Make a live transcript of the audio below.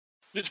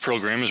This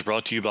program is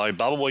brought to you by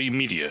Bible Way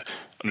Media,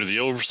 under the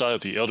oversight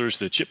of the elders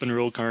of the Chipman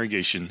Road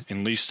Congregation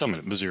in Lee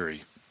Summit,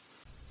 Missouri.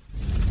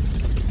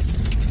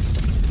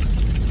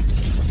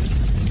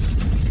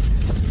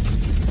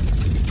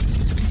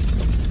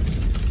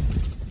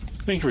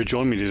 Thank you for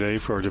joining me today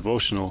for our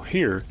devotional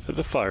here at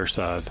the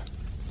Fireside.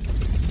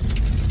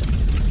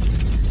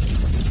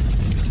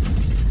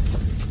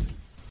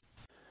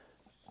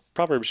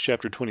 Proverbs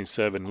chapter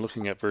 27,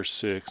 looking at verse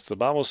 6, the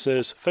Bible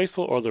says,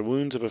 "Faithful are the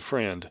wounds of a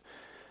friend,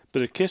 but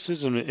the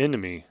kisses of an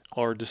enemy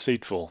are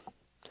deceitful."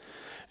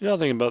 I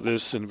think about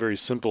this in very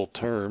simple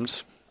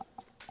terms.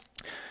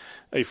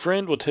 A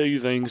friend will tell you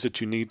things that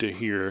you need to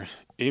hear,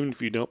 even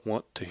if you don't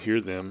want to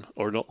hear them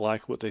or don't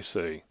like what they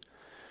say.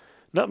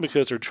 Not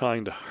because they're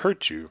trying to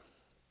hurt you,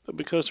 but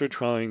because they're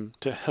trying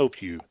to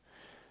help you.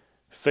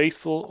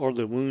 Faithful are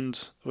the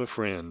wounds of a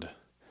friend.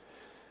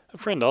 A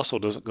friend also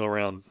doesn't go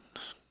around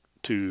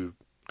to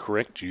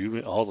correct you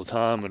all the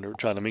time and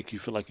trying to make you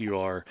feel like you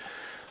are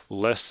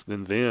less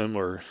than them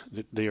or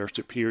that they are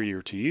superior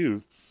to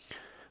you.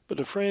 But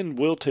a friend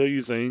will tell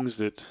you things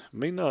that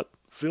may not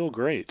feel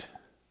great,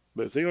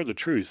 but if they are the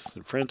truth,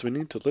 and friends, we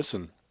need to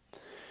listen.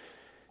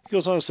 He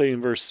goes on to say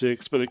in verse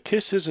 6, "But the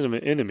kisses of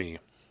an enemy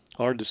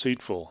are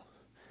deceitful."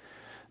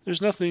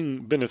 There's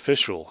nothing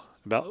beneficial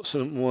about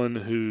someone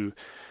who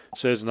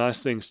says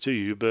nice things to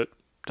you, but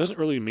doesn't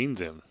really mean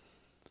them.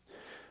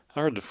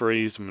 I heard the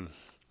phrase when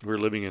we were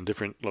living in a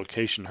different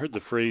location, heard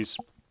the phrase,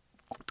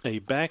 a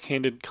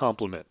backhanded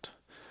compliment.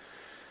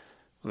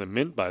 What they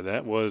meant by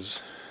that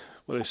was,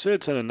 what they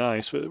said sounded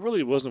nice, but it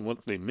really wasn't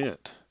what they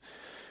meant.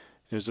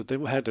 It was that they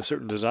had a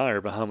certain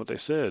desire behind what they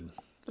said.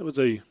 It was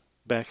a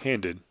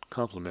backhanded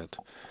compliment.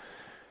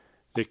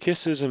 The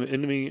kisses of an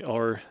enemy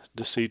are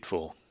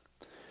deceitful.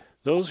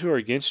 Those who are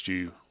against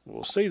you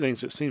will say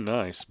things that seem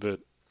nice, but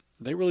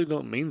they really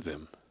don't mean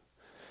them.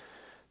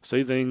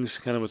 Say things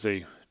kind of with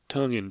a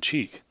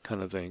tongue-in-cheek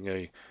kind of thing,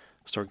 a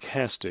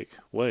sarcastic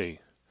way.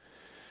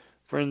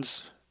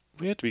 Friends,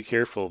 we have to be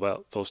careful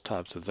about those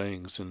types of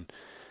things, and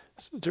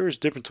there is a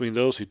difference between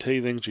those who tell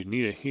you things you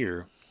need to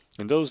hear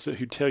and those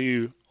who tell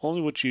you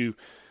only what you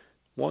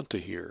want to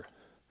hear.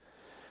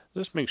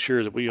 Let's make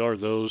sure that we are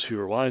those who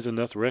are wise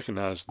enough to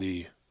recognize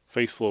the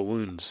faithful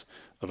wounds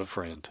of a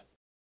friend.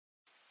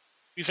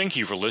 We thank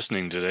you for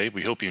listening today.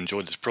 We hope you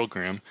enjoyed this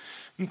program.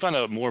 You can find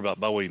out more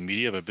about Bible Way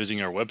Media by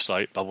visiting our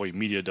website,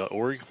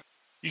 biblewaymedia.org.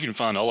 You can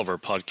find all of our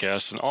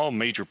podcasts on all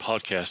major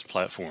podcast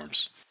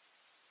platforms.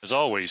 As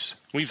always,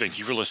 we thank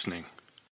you for listening.